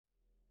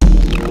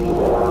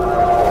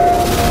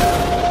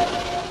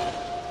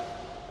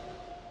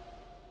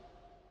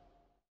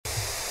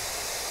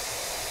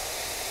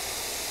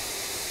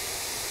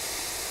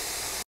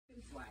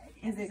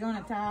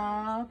gonna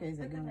talk? Is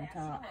it gonna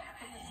talk?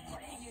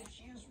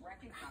 She is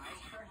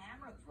recognized for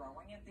hammer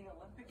throwing at the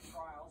Olympic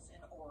trials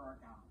in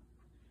Oregon.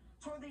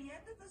 Toward the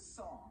end of the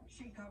song,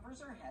 she covers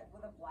her head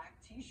with a black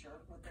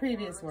t-shirt with the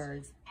previous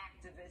words.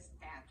 Activist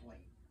athlete.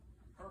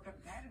 Her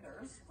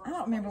competitors. I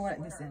don't remember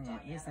what this is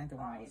yet. This ain't the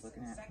one I was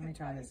looking at. Let me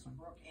try this one.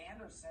 Brooke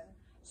Anderson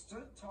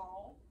stood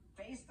tall,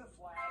 faced the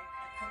flag,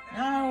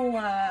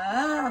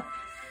 No.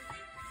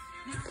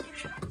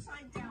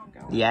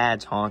 The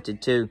ad's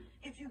haunted too.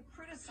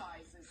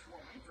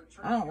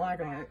 I don't like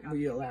them when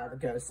you allow the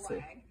ghosts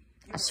to.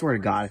 I swear to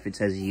God, if it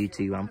says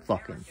YouTube, I'm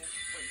fucking.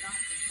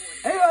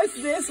 Oh, it's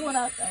this one,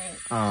 I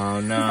think. Oh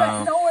no.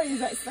 That noise,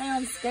 that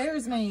sound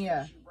scares me.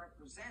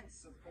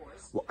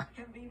 What?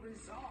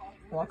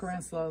 Walk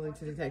around slowly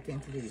to detect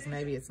entities.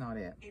 Maybe it's not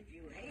it.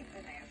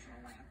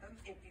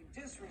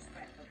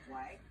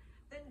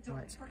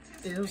 What?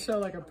 It'll show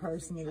like a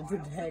person that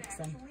detects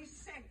them.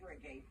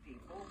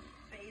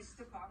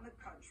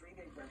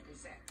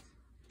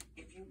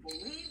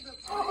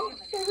 Oh,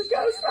 there's a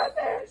ghost right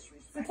there. It's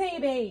the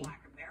TV.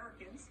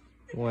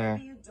 Where?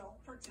 You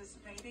don't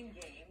participate in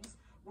games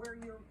where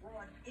you're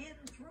brought in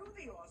through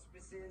the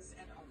auspices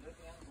and under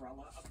the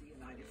umbrella of the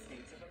United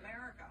States of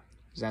America.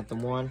 Is that the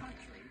one?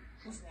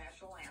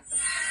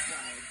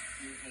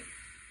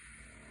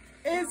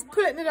 It's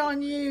putting it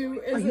on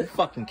you. Are you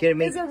fucking kidding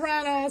me? It's a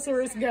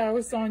rhinoceros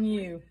ghost on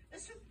you.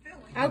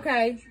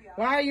 Okay.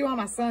 Why are you on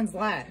my son's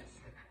lap?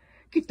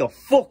 Get the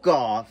fuck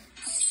off.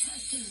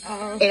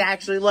 It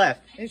actually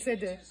left. It said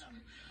to...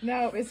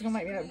 No, it's going to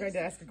make me upgrade to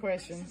ask a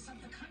question.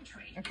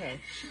 Okay.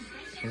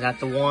 Is that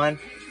the one?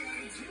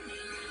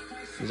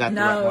 Is that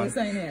the right one? No, this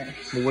ain't it.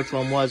 Well, which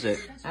one was it?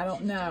 I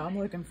don't know. I'm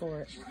looking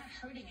for it.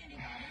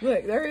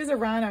 Look, there is a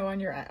rhino on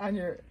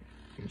your...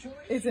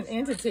 It's an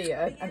entity,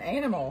 an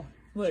animal.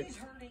 Look.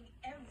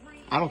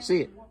 I don't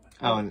see it.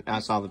 Oh, and I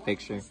saw the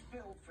picture.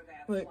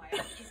 Look.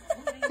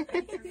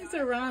 It's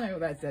a rhino.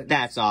 That's it.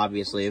 That's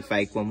obviously a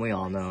fake one. We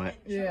all know it.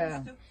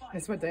 Yeah.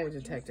 That's what they were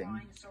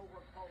detecting.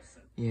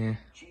 Yeah.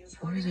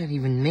 What does that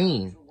even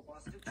mean?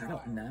 I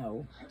don't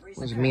know.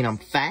 What does it mean I'm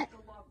fat?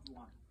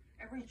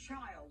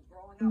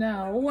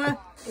 No.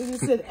 It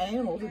just said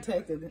animal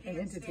detected an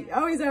entity.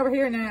 Oh, he's over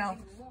here now.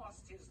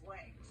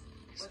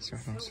 This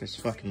rhinoceros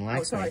fucking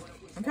likes me.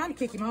 I'm trying to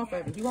kick him off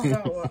of it. He won't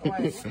go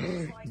away.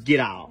 Get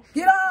off.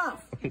 Get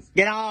off!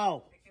 Get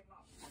off!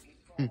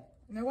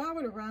 Now, why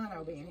would a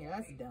rhino be in here?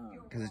 That's dumb.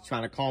 Because it's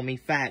trying to call me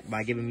fat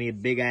by giving me a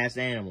big-ass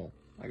animal.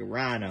 Like a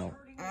rhino.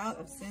 Out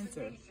of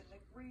censor.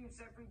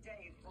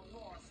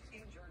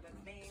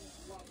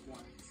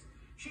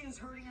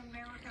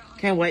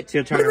 Can't wait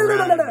till turn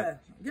around.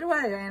 Get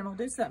away, animal.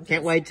 Do something.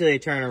 Can't wait till they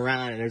turn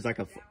around and there's like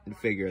a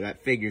figure.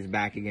 That figure's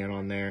back again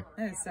on there.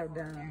 That is so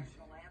dumb.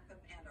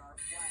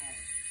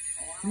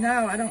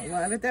 No, I don't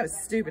love it. That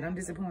was stupid. I'm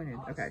disappointed.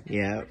 Okay.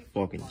 Yeah, it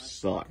fucking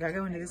sucked. Did I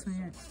go into this one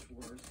yet?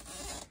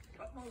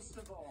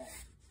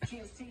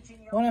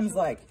 One of them's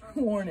like,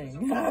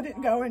 warning. I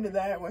didn't go into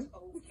that one.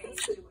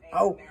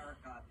 Oh,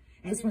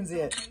 this one's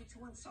it.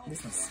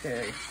 This one's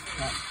scary.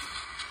 No.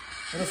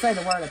 It'll say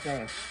the word up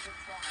there.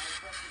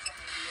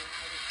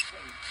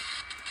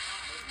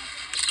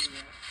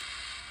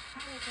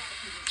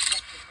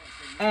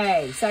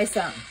 Hey, say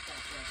something.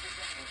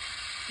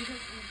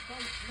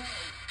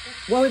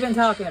 What have we been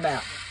talking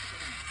about?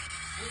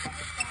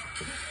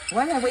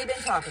 What have we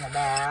been talking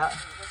about?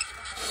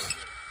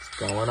 It's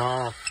going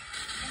off.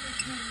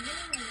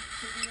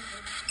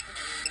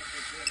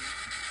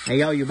 Hey,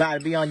 yo, you about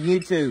to be on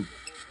YouTube.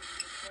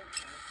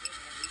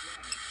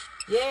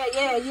 Yeah,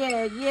 yeah,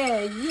 yeah,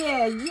 yeah,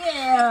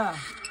 yeah,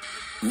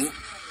 yeah.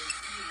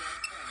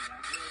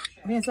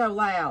 Being so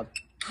loud.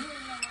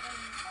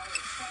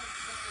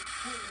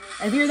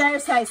 If you're there,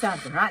 say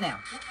something right now.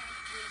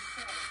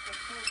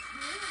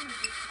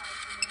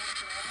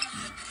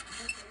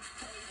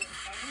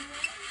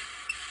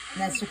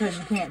 And that's because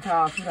you can't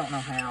talk. You don't know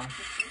how.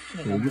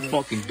 You're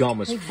fucking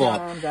dumb as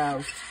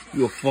fuck.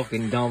 You're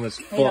fucking dumb as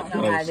fuck. You don't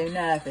know how to do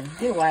nothing.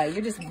 Get away.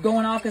 You're just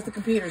going off because the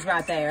computer's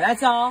right there.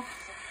 That's all.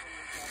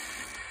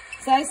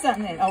 Say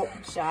something then. Oh,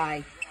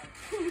 shy.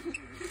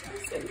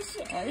 So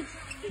shy.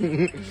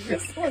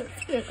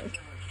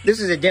 This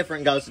is a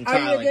different ghost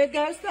entirely. Are you a good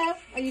ghost, though?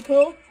 Are you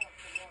cool?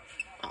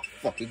 I'm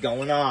fucking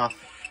going off.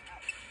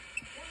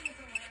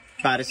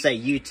 About to say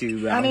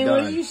YouTube, I mean,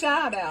 done. what are you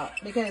shy about?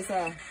 Because,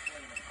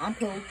 I'm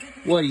cool.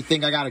 What, do you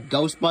think I got a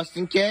ghost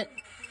busting kit?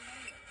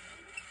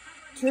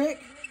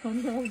 Trick?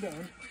 I'm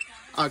done.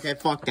 Okay,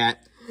 fuck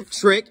that.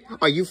 Trick,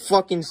 are you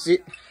fucking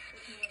Trick?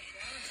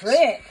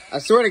 I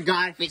swear to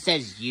God, if it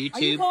says YouTube.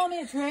 Are you calling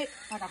me a trick?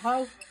 Like a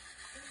hoe?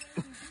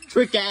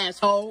 Trick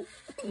asshole.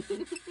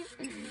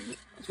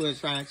 That's what it's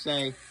trying to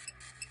say.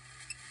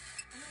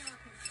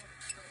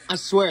 I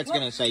swear it's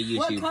going to say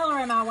YouTube. What color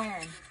am I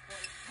wearing?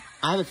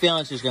 I have a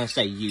feeling it's just going to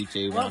say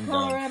YouTube. What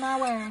color am I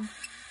wearing?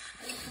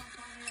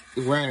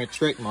 You're wearing a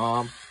trick,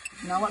 Mom.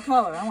 No, what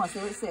color? I want to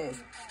see what it says.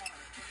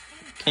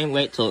 Can't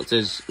wait till it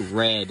says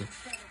red.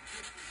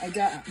 I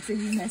got. See,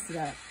 you messed it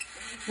up.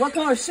 What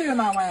color shoe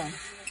am I wearing?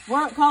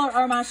 What color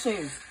are my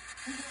shoes?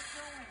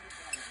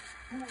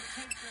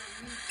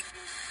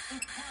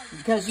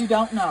 Because you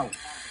don't know.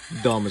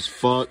 Dumb as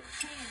fuck.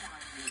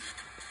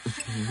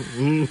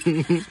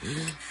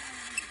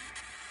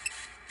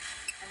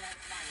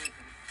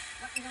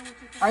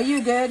 Are you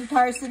a good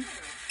person?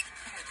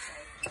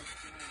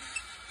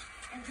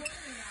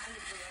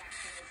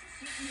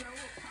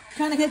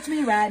 Trying to catch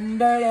me riding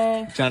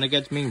dirty. Trying to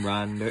catch me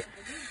riding dirty.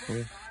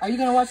 Are you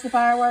gonna watch the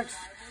fireworks?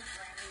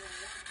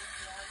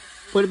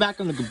 Put it back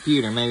on the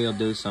computer. Maybe it'll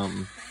do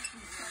something.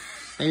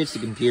 Maybe it's the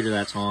computer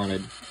that's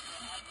haunted.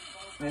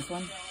 This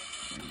one?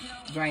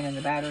 Draining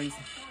the batteries.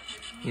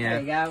 Yeah. There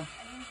you go.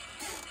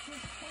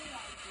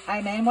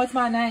 Hey, man, what's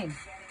my name?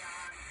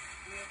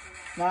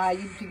 Nah,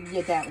 you can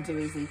get that one too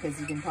easy because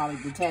you can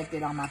probably detect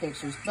it on my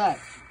pictures. But,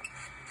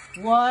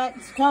 what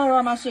color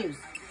are my shoes?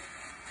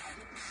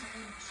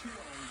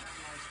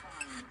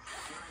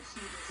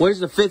 Where's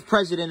the 5th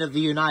president of the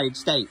United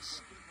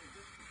States?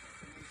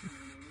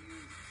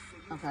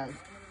 Okay.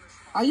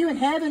 Are you in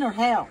heaven or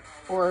hell?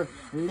 Or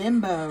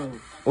limbo?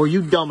 Or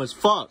you dumb as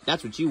fuck.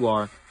 That's what you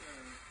are.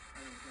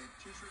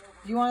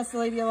 Do you want us to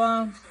leave you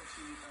alone?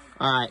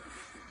 Alright.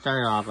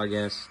 Turn it off, I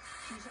guess.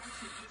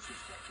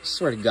 I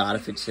swear to God,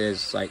 if it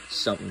says, like,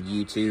 something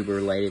YouTube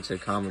related to the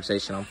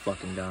conversation, I'm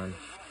fucking done.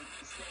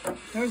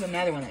 There's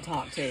another one that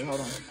talked, too. Hold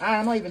on. Alright,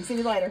 I'm leaving. See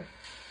you later.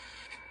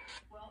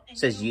 It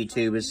says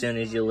YouTube as soon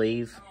as you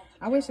leave.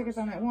 I wish I could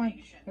find that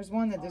one. There's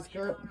one that this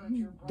girl...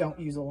 Don't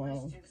use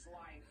alone.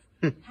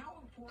 Oh,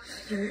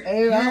 I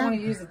don't want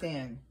to use it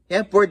then.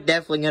 Yep, we're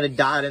definitely gonna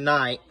die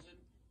tonight.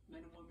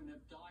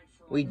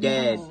 We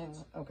dead.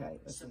 Okay,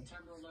 let's see.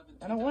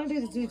 I don't want to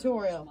do the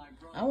tutorial.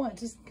 I want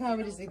just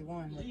copy this either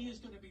one.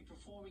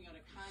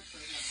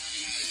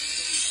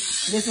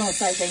 This one will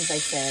say things they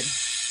said,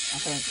 I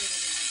think.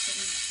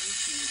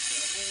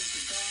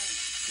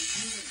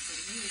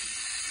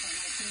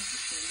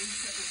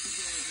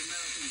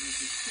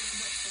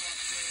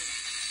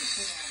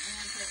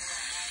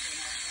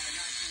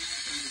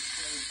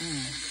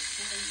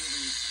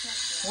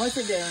 What's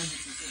it doing?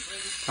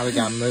 Probably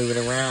gotta move it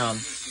around.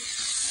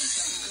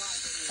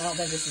 I don't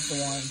think this is the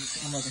one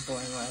I'm looking for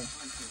anyway.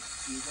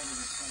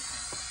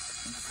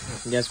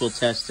 I guess we'll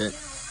test it.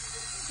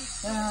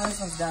 No, this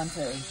one's done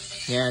too.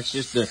 Yeah, it's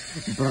just the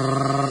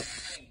brrrr.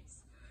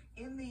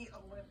 In the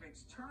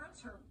Olympics,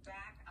 turns her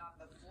back on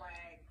the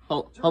flag.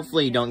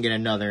 Hopefully you don't get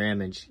another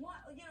image. Why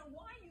are you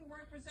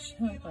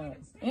representing the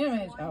United States?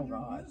 Image? Why are Oh, you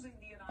God. using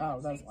the United Oh,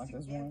 that's States like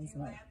those to give ones. you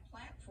No. that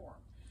platform?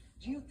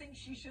 Do you think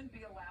she should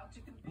be allowed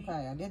to compete?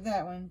 Okay, I did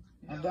that one.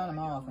 I've done them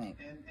all, I think.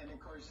 And of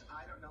course,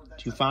 I don't know.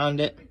 Did you find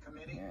it?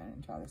 Yeah,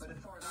 and try this But one.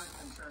 as far as I'm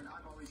concerned,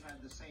 I've always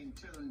had the same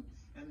tune,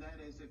 and that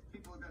is if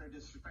people are going to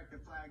disrespect the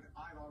flag,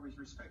 I've always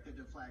respected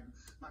the flag.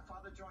 My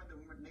father joined the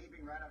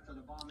Navy right after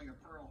the bombing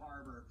of Pearl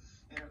Harbor,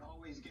 and it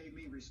always gave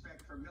me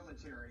respect for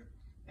military.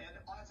 And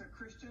as a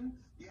Christian,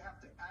 you have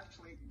to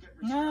actually get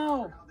respect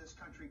for how this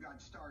country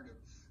got started,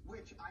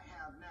 which I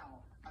have now.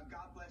 A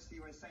God Bless the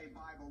USA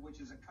Bible, which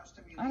is a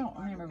custom. I don't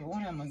remember, but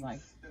one of them was like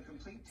the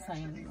complete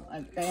saying,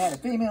 like, they had a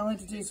female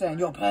entity saying,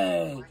 you'll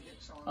pay.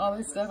 All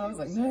this stuff. I was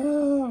like,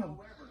 no.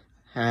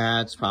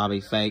 That's probably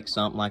fake,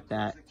 something like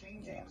that.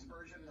 Yeah.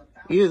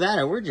 Either that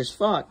or we're just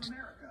fucked.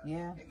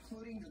 Yeah.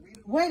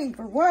 Waiting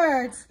for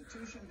words.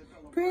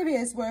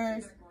 Previous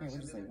words. Here, we'll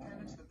just leave one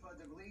in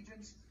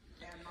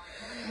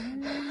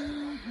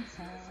there.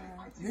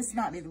 This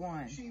might be the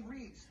one.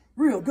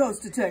 Real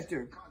ghost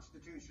detector.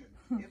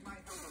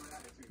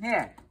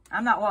 Here,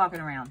 I'm not walking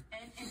around.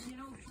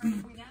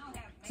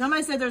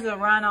 Somebody said there's a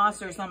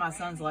rhinoceros on my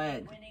son's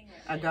leg.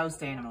 A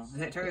ghost animal. Is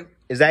that true?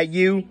 Is that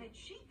you?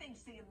 She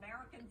thinks the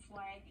American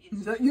flag is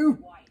Is that you?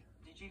 white.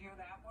 Did you hear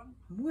that one?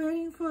 I'm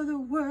waiting for the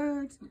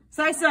words.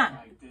 Say something.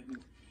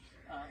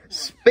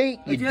 Speak,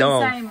 you If you're the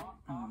dumb. same.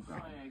 Oh,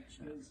 God.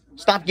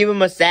 Stop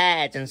giving us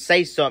ads and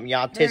say something, you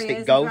There he autistic is.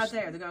 He's ghost. right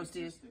there. The ghost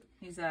is.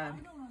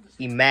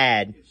 He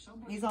mad.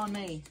 He's on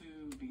me.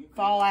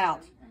 Fall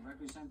out.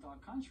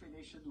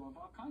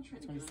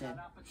 That's what he said.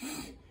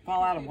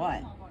 Fall out of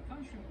what?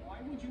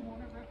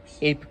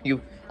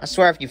 I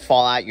swear if you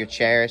fall out your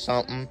chair or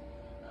something,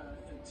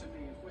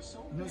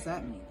 What's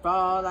that mean?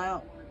 Fall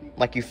out.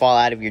 like you fall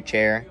out of your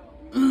chair.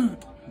 Yeah.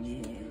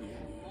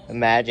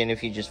 Imagine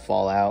if you just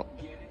fall out.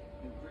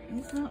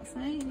 It's not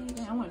saying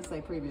anything. I want to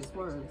say previous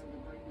words.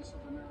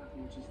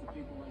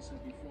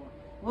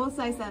 We'll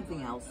say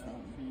something else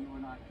then.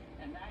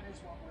 And that is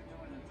what we're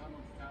doing at Tunnel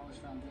to Towers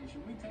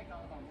Foundation. We take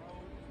out a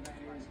road that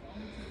is going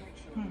to make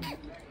sure that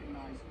we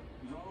recognize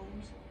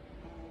those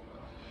who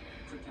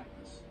protect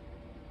us.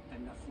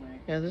 And the flag.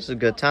 Yeah, this is a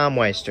good time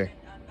waster.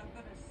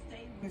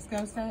 This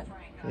ghost hat?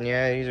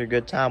 Yeah, these are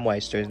good time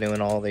wasters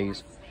doing all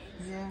these.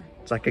 Yeah.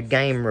 It's like a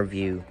game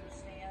review.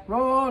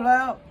 Roll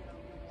out.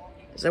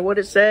 Is that what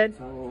it said?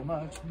 So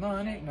much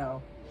money.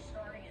 No.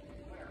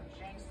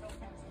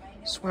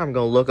 I swear I'm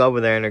gonna look over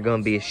there and there's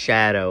gonna be a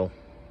shadow.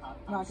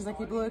 No, because I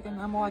keep looking.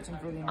 I'm watching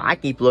for them. I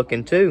keep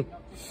looking too.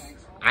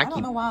 I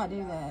don't know why I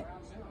do that.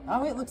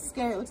 Oh, it looks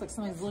scary. It looks like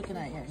somebody's looking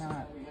at you at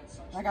night.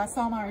 Like I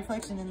saw my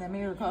reflection in the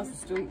mirror across the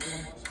street.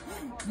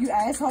 You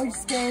asshole, you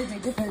scared me,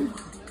 dude.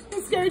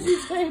 It scared you,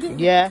 Sadie.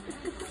 Yeah.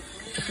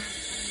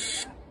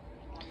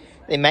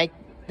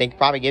 They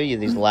probably give you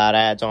these loud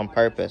ads on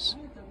purpose.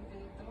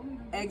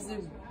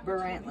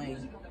 Exuberantly.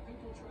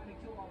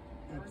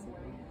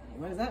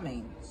 What does that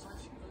mean?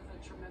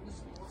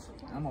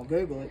 I'm gonna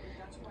Google it.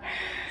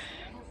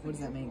 What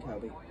does that mean,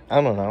 Kobe?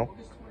 I don't know.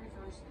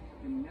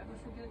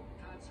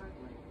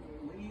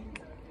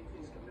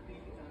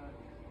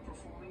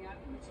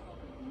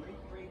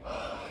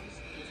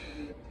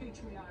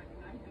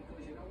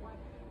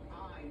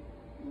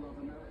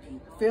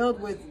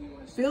 Filled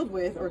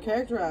with or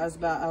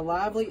characterized by a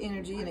lively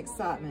energy and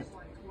excitement.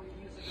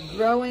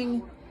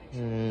 Growing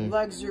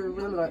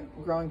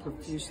growing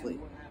profusely.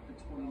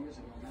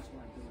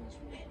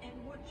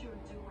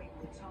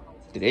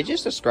 Did they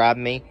just describe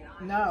me?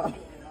 No.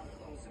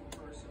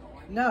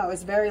 No,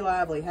 it's very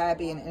lively,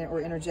 happy,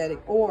 or energetic,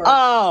 or...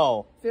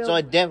 Oh! So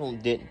it definitely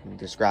didn't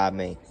describe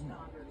me.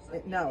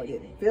 No, it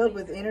didn't. Filled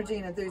with energy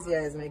and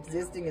enthusiasm,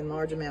 existing in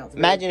large amounts.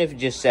 Imagine if it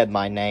just said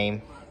my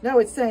name. No,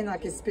 it's saying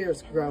like his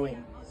spirit's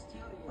growing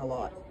a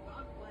lot.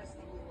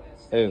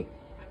 Who?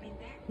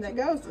 That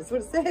ghost, that's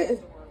what it says.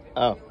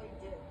 Oh.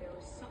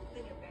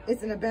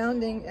 It's an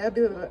abounding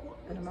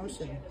an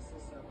emotion.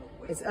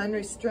 It's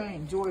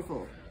unrestrained,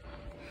 joyful.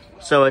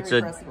 So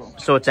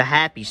it's a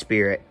happy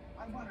spirit.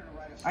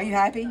 Are you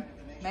happy,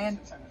 man?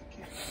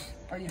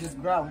 Or are you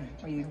just growing?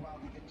 Are you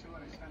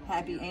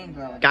happy and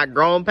growing? Got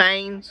growing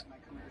pains?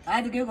 I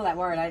had to Google that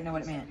word. I didn't know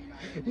what it meant.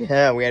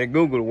 Yeah, we had to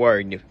Google the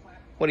word.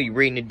 What are you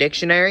reading, a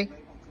dictionary?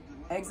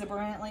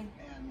 Exuberantly.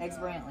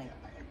 Exuberant.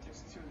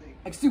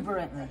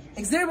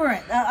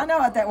 I know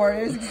what that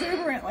word is.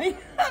 Exuberantly.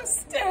 I'm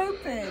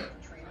stupid.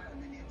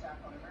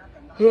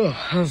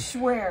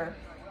 Schwer.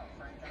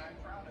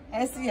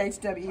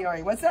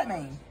 S-C-H-W-E-R-E. What's that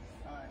mean?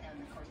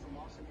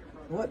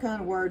 What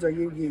kind of words are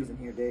you using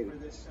here, dude?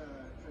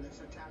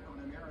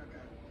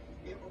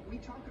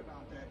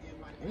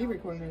 Are you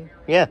recording me?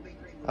 Yeah.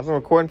 I've been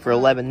recording for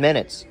 11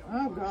 minutes.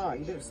 Oh, God.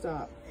 You better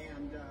stop.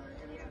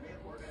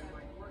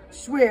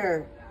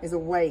 Schwer is a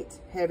weight,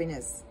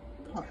 heaviness,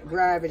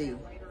 gravity.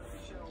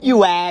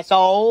 You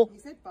asshole. He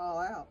said fall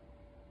out.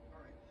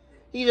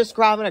 He's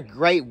describing a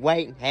great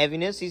weight and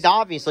heaviness. He's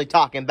obviously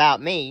talking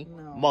about me,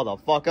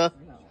 motherfucker.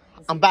 No.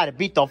 I'm about to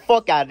beat the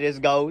fuck out of this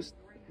ghost.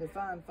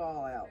 Define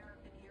fallout.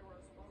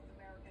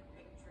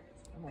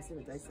 I'm going to see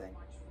what they say.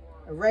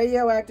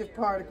 Radioactive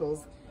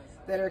particles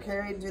that are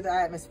carried into the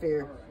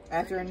atmosphere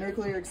after a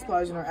nuclear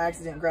explosion or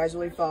accident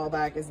gradually fall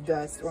back as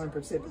dust or in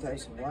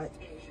precipitation. What?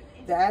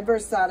 The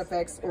adverse side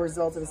effects or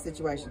results of a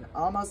situation.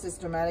 Almost as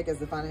dramatic as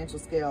the financial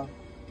scale.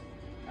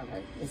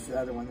 Okay, it's the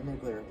other one, the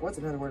nuclear. What's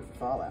another word for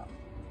fallout?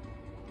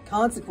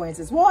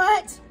 Consequences.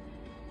 What?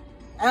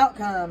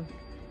 Outcome.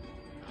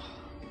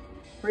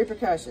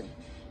 Repercussion.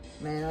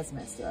 Man, that's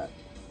messed up.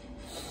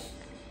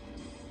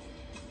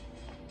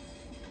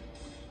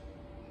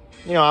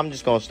 You know, I'm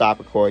just going to stop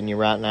recording you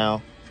right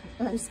now.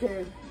 I'm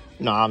scared.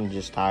 No, I'm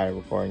just tired of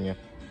recording you.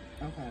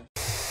 Okay.